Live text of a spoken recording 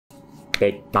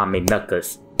Big mommy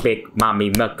milkers. Big mommy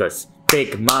milkers.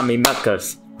 Big mommy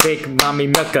milkers. Big mommy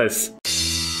milkers.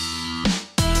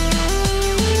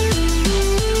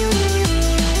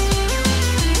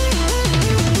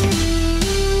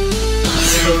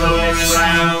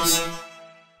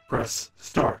 Press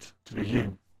start to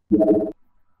begin.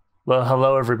 Well,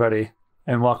 hello everybody,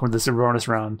 and welcome to the Super Bonus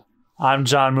Round. I'm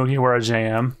John Mugiwara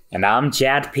JM. And I'm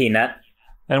Chad Peanut.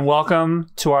 And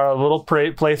welcome to our little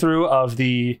playthrough of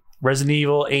the Resident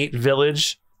Evil 8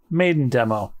 Village Maiden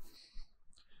demo.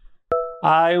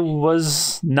 I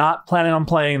was not planning on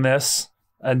playing this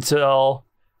until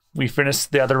we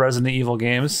finished the other Resident Evil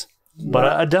games,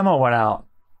 but a demo went out,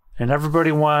 and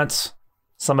everybody wants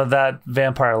some of that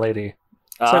vampire lady.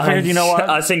 So I figured, you know what?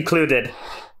 Us included.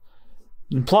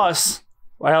 And plus,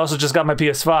 I also just got my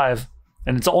PS5,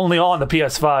 and it's only on the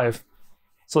PS5.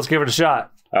 So let's give it a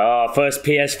shot. Oh, first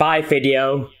PS5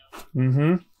 video.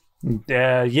 Mm-hmm.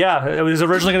 Yeah, it was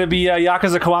originally going to be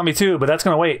Yakuza Kiwami 2, but that's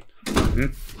going to wait. Mm-hmm.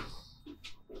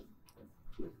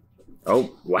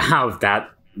 Oh, wow, that...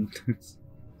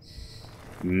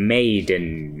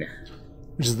 Maiden.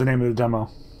 Which is the name of the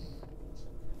demo.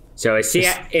 So is she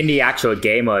in the actual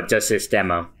game or just this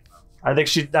demo? I think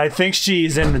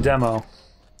she's in the demo.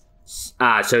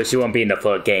 Ah, so she won't be in the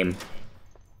full game.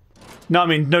 No, I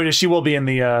mean, no, she will be in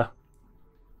the,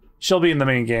 she'll be in the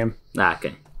main game. Ah,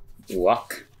 okay.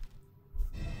 Walk.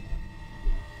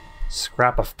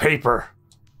 Scrap of paper.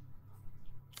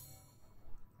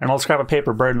 An old scrap of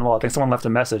paper buried in the wall. I think someone left a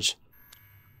message.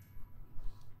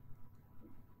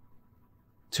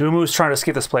 Tumu's trying to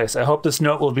escape this place. I hope this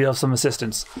note will be of some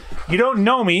assistance. You don't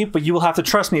know me, but you will have to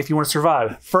trust me if you want to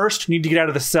survive. First, you need to get out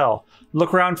of the cell.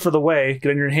 Look around for the way.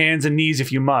 Get on your hands and knees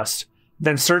if you must.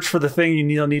 Then search for the thing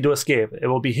you'll need to escape. It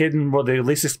will be hidden where they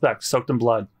least expect, soaked in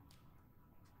blood.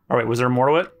 All right, was there more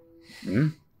to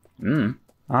it?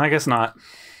 I guess not.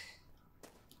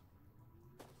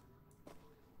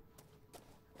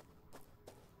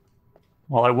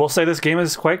 Well, I will say this game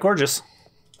is quite gorgeous.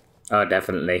 Oh,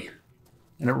 definitely.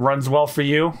 And it runs well for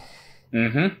you.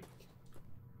 Mm-hmm.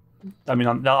 I mean,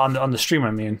 on the stream,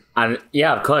 I mean.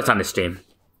 Yeah, of course, on the stream.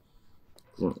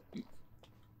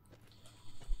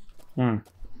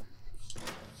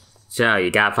 So, you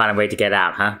gotta find a way to get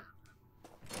out, huh?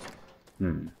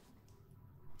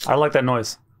 I like that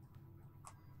noise.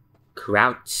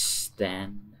 Crouch,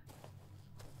 then.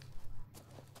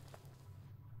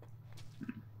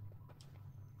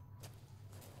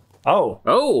 Oh.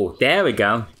 Oh, there we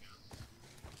go.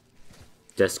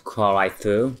 Just crawl right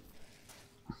through.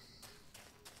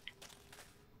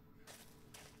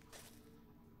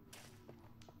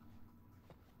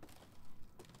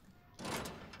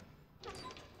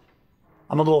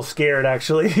 I'm a little scared,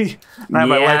 actually. And I have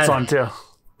my lights on, too.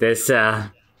 This,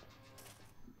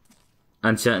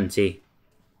 uncertainty.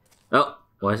 Oh,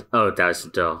 what? Oh, that was the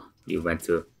door you went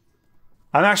through.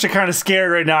 I'm actually kind of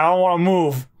scared right now. I don't want to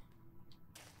move.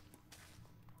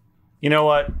 You know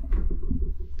what?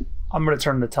 I'm going to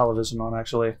turn the television on,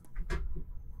 actually.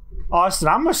 Austin,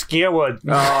 I'm a scared.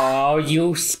 Oh,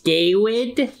 you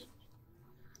scared?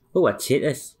 Oh, what's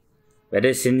it?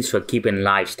 Medicines for keeping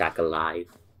livestock alive.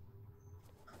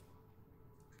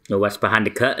 Oh, what's behind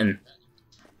the curtain?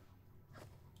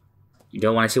 You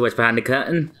don't want to see what's behind the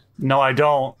curtain? No, I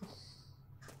don't.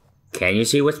 Can you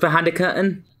see what's behind the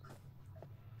curtain?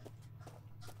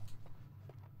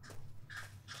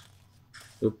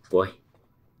 Oh, boy.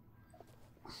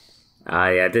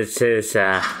 Yeah, this is,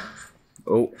 oh.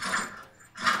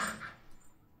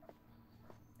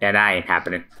 Yeah, that ain't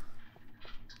happening.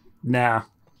 Nah.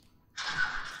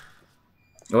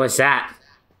 What's that?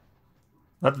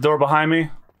 That the door behind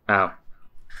me? Oh.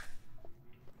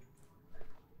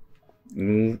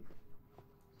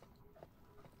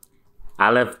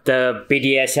 Out of the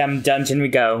BDSM dungeon we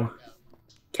go.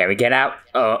 Can we get out?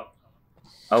 Oh.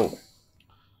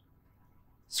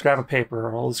 Scrap of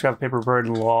paper. Old scrap of paper buried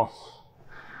in the wall.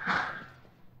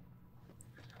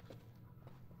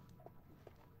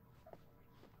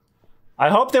 I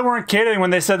hope they weren't kidding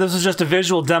when they said this was just a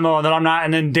visual demo and that I'm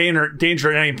not in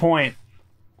danger at any point.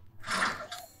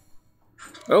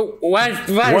 Oh, what is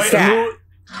that?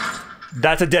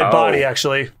 That's a dead body,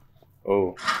 actually.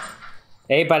 Oh.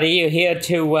 Hey, buddy, you here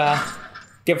to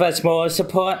give us more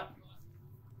support?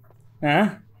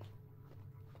 Huh?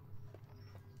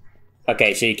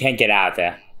 Okay, so you can't get out of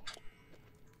there.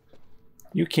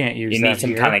 You can't use that. You need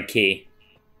some kind of key.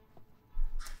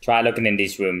 Try looking in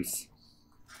these rooms.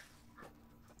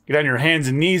 Get on your hands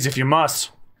and knees if you must.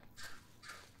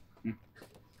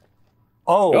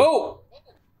 Oh. Oh!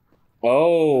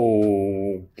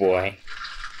 Oh, boy.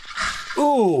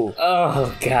 Ooh.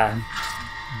 Oh, God.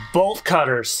 bolt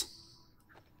cutters.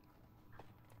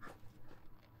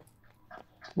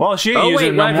 Well, she ain't Oh using wait,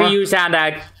 it no what if more. we use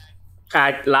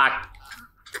that locked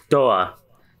door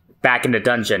back in the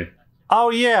dungeon? Oh,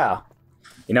 yeah.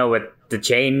 You know, with the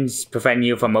chains preventing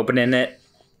you from opening it?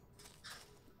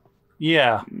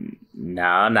 Yeah.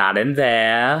 No, not in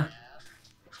there.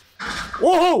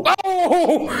 Whoa!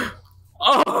 Oh!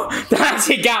 Oh! That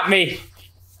actually got me!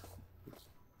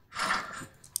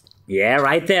 Yeah,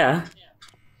 right there.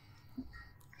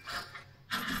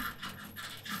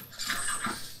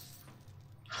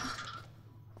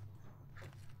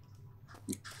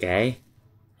 Okay.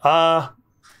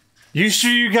 You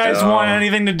sure you guys want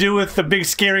anything to do with the big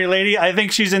scary lady? I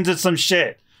think she's into some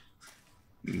shit.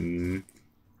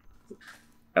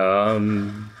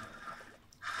 Oh.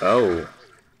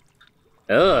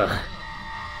 Ugh.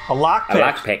 A lockpick. A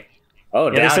lockpick.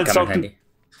 Oh, Yeah, they that said comes in soaked handy.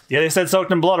 Yeah, they said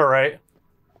soaked in blood, alright.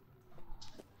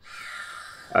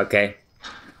 Okay.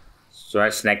 So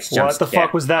that's next jump. What the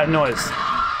fuck was that noise?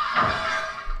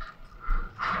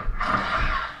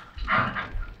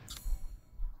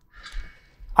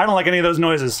 I don't like any of those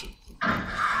noises.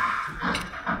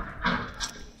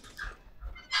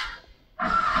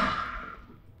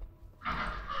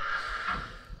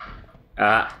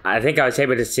 I think I was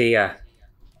able to see,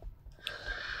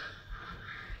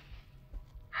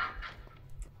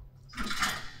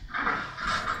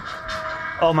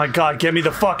 Oh my god, get me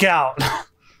the fuck out.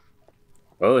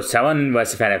 Oh, someone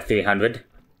was a fan of 300.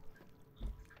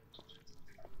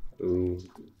 Ooh.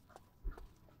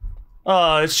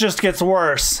 Oh, it just gets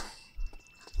worse.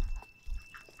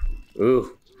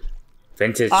 Ooh.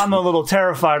 Vintage. I'm a little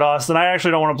terrified, Austin. I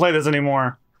actually don't want to play this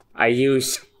anymore. Are you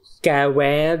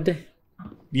scared?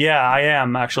 Yeah, I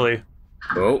am, actually.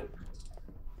 Oh.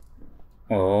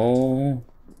 Oh.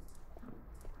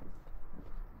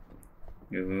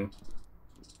 Ooh.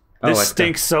 This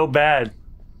stinks so bad.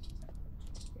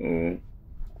 Ooh.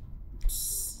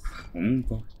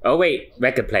 Oh wait,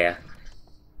 record player.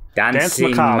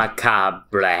 Dancing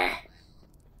macabre.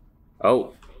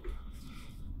 Oh.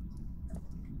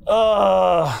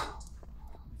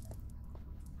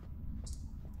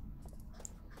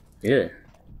 Yeah.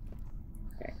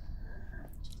 Okay.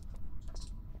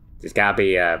 There's gotta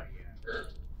be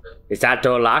is that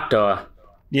door locked or?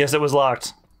 Yes, it was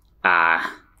locked.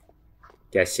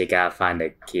 Guess you gotta find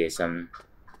a key or something.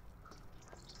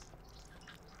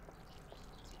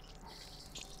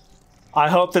 I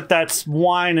hope that that's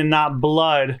wine and not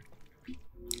blood.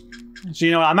 So,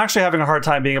 you know, I'm actually having a hard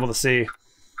time being able to see.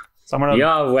 So I'm gonna... You're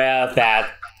aware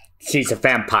that she's a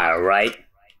vampire, right?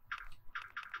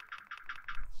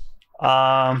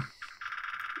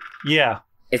 Yeah.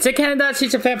 Is it canon that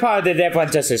she's a vampire, or did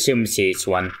everyone just assume she's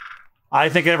one? I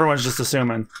think everyone's just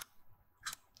assuming.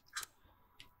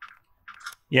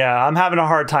 Yeah, I'm having a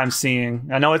hard time seeing.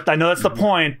 I know that's the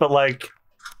point, but like...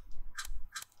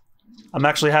 I'm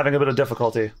actually having a bit of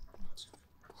difficulty.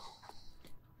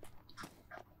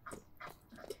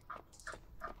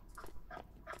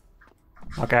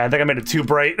 Okay, I think I made it too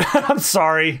bright. I'm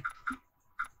sorry.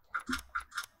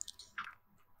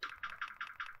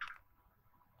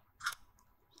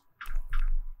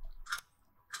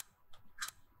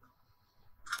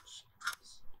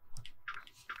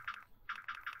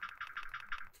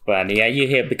 But are you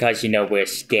here because you know we're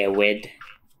scared?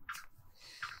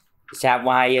 Is that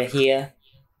why you're here?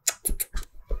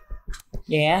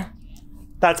 Yeah?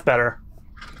 That's better.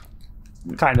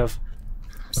 Kind of.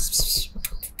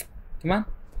 Come on.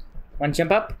 Wanna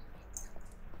jump up?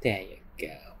 There you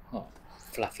go. Oh,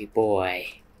 fluffy boy.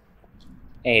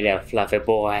 Hey there, fluffy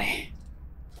boy.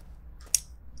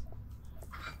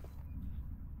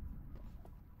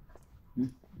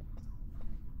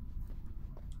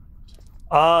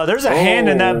 There's a hand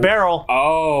in that barrel.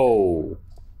 Oh.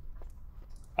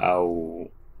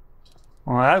 Oh.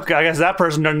 Well, I guess that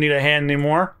person doesn't need a hand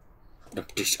anymore.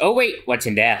 Oh wait, what's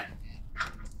in there?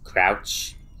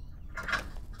 Crouch.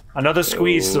 Another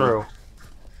squeeze through.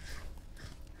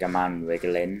 Come on,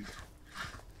 wiggling.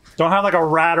 Don't have like a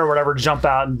rat or whatever jump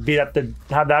out and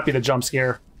have that be the jump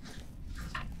scare.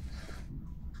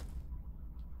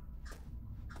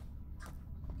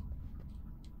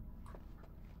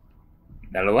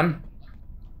 Another one.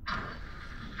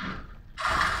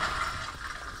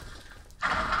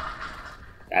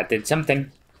 That did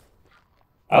something.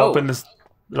 Oh.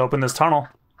 It opened this tunnel.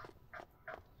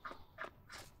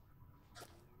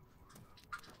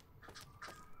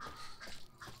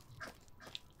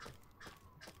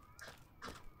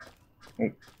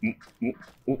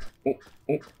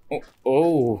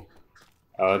 Oh,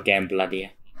 again,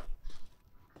 bloody.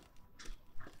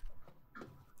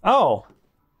 Oh.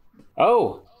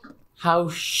 Oh. How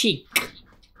chic.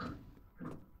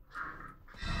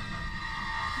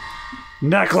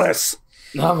 Necklace.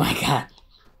 Oh my god.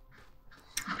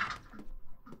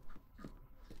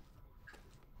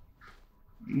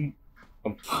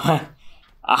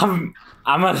 I'm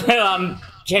a little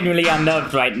genuinely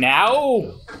unnerved right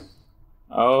now.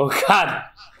 Oh god.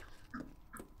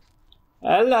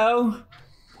 Hello.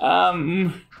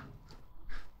 I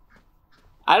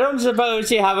don't suppose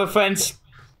you have a French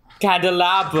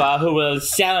candelabra who will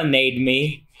serenade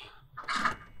me.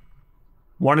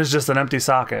 One is just an empty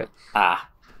socket. Ah.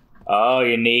 Oh,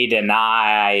 you need an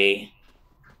eye.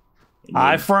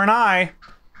 Eye for an eye.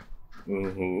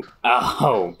 Ooh.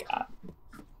 Oh god.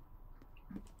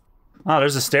 Oh,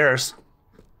 there's the stairs.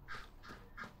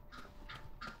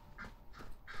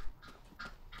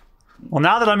 Well,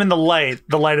 now that I'm in the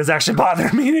light is actually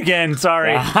bothering me again.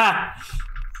 Sorry.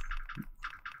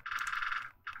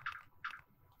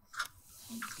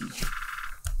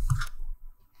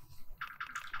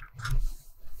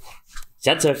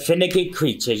 Such a finicky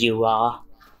creature you are.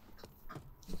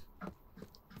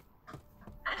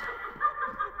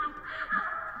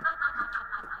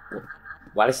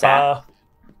 What is that?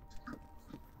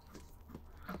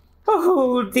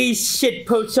 Oh, these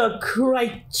shitposts are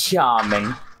quite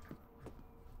charming.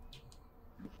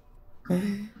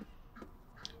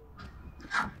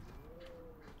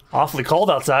 Awfully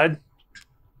cold outside.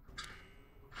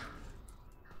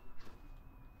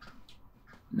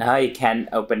 No, you can't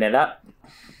open it up.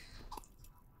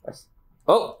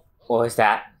 Oh, what was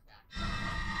that?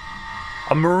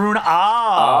 A maroon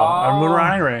a maroon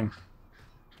eye ring.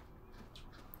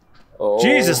 Oh.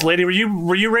 Jesus, lady, were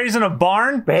you raised in a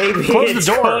barn? Baby, Close it's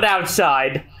the door. cold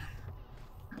outside.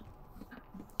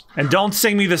 And don't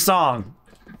sing me the song.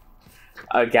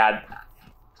 Oh god.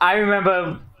 I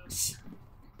remember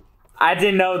I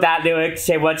didn't know that lyric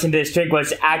 "Say What's in This Drink"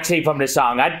 was actually from the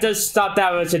song. I just thought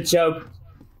that was a joke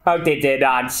they did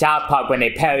on South Park when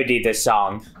they parodied the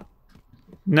song.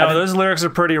 No, those lyrics are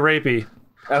pretty rapey.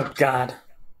 Oh god.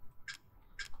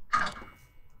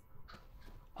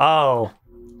 Oh.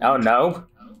 Oh no.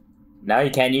 No, you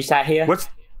can't use that here. What's...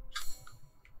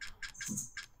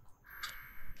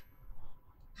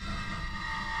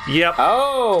 Yep.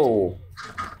 Oh!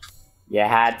 You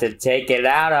had to take it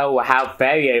out. Oh, how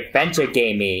very adventure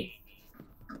gamey.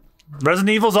 Resident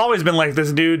Evil's always been like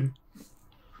this, dude.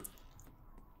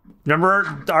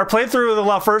 Remember, our playthrough of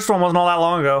the first one wasn't all that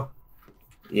long ago.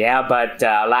 Yeah, but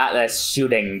a lot less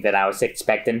shooting than I was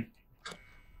expecting.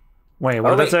 Wait, what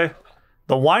did that say?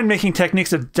 The winemaking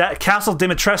techniques of Castle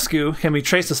Dimitrescu can be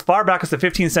traced as far back as the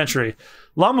 15th century,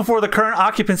 long before the current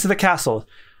occupants of the castle.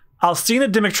 Alcina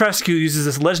Dimitrescu uses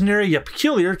this legendary yet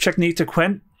peculiar technique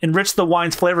to enrich the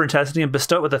wine's flavor intensity and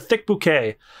bestow it with a thick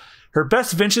bouquet. Her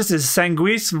best vintage is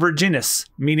Sanguis Virginis,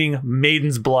 meaning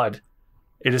maiden's blood.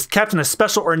 It is kept in a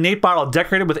special ornate bottle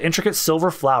decorated with intricate silver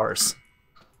flowers.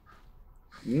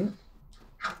 And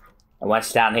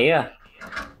what's down here?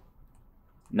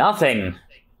 Nothing.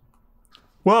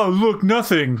 Wow, look,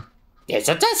 nothing. It's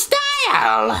a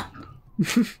style.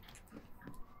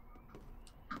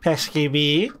 Pesky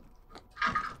me.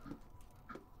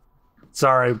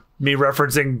 Sorry, me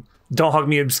referencing "Don't Hug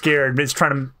Me, I'm Scared." It's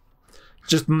trying to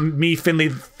just me thinly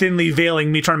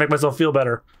veiling me trying to make myself feel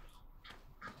better.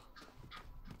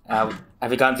 Have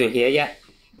you gone through here yet?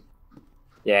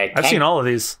 Yeah, I've seen all of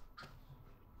these.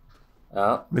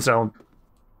 Oh, So,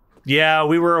 yeah,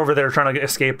 we were over there trying to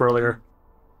escape earlier.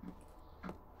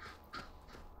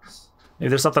 Maybe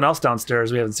there's something else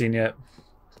downstairs we haven't seen yet.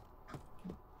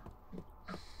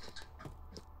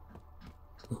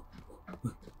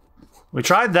 We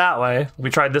tried that way. We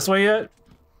tried this way yet?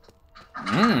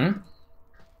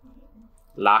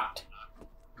 locked.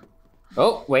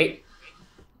 Oh, wait.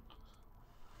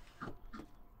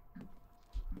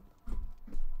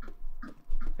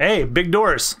 Hey, big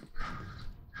doors.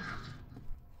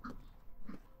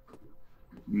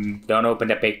 Don't open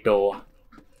the big door.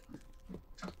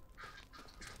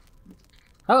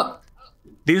 Oh.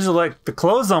 These are like the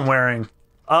clothes I'm wearing.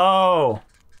 Oh.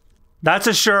 That's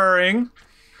assuring.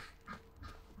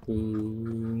 Ooh,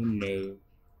 no.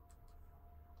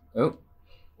 Oh.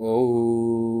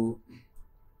 Oh.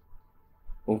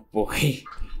 Oh boy.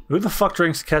 Who the fuck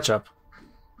drinks ketchup?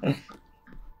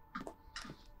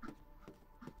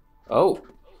 Oh.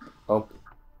 Oh.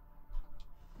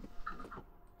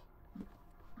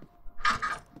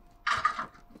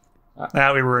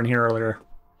 Ah, we were in here earlier.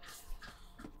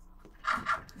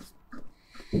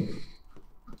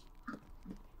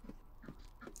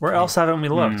 Where else haven't we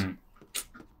looked?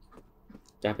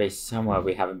 Gotta be somewhere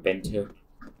we haven't been to.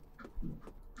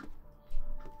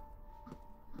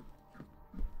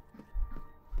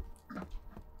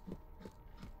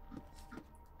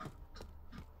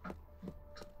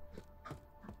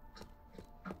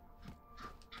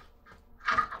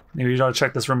 Maybe you ought to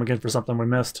check this room again for something we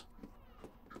missed.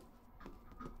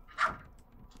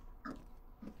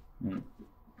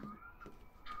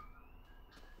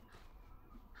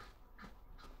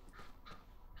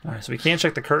 Alright, so we can't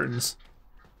check the curtains.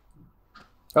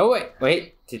 Oh,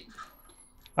 wait.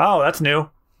 Oh, that's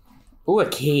new. Ooh, a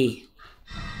key.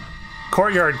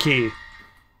 Courtyard key.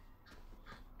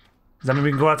 Does that mean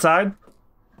we can go outside?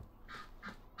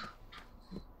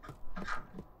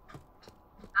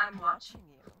 I'm watching you.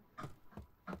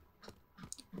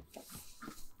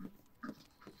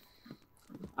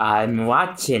 I'm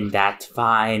watching that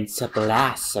fine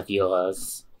glass of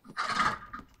yours.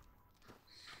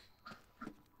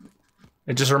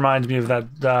 It just reminds me of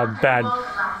that bad...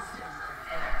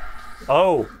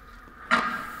 Oh.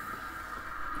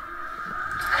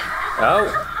 Oh.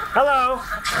 Hello.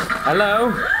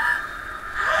 Hello.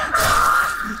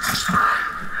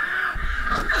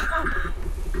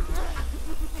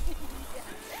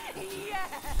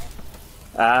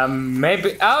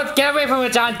 Maybe. Oh, get away from her,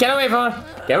 John! Get away from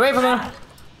her! Get away from her!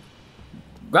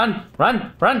 Run!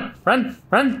 Run! Run! Run!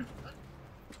 Run!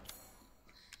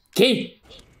 Key!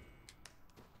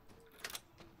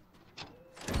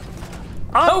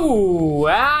 Oh!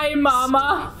 Hi,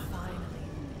 Mama!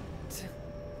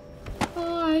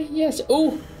 Yes.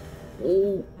 Oh!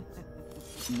 Oh!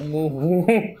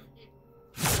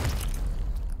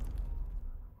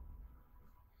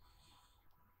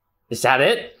 Is that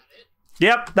it?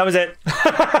 Yep, that was it.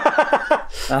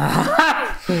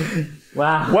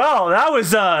 Wow. Well, that was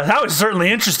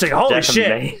certainly interesting. Holy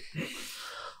Definitely. shit.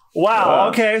 Wow.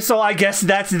 Okay, so I guess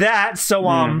that's that.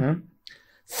 So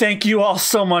thank you all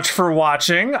so much for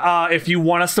watching. If you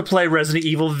want us to play Resident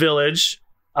Evil Village,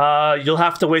 you'll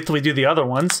have to wait till we do the other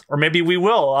ones, or maybe we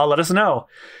will. Let us know.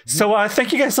 So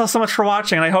thank you guys all so much for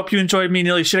watching, and I hope you enjoyed me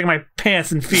nearly shitting my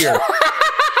pants in fear.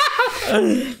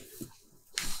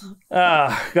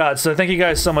 God, so thank you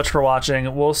guys so much for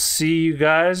watching. We'll see you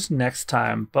guys next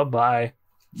time. Bye-bye.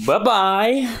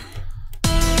 Bye-bye.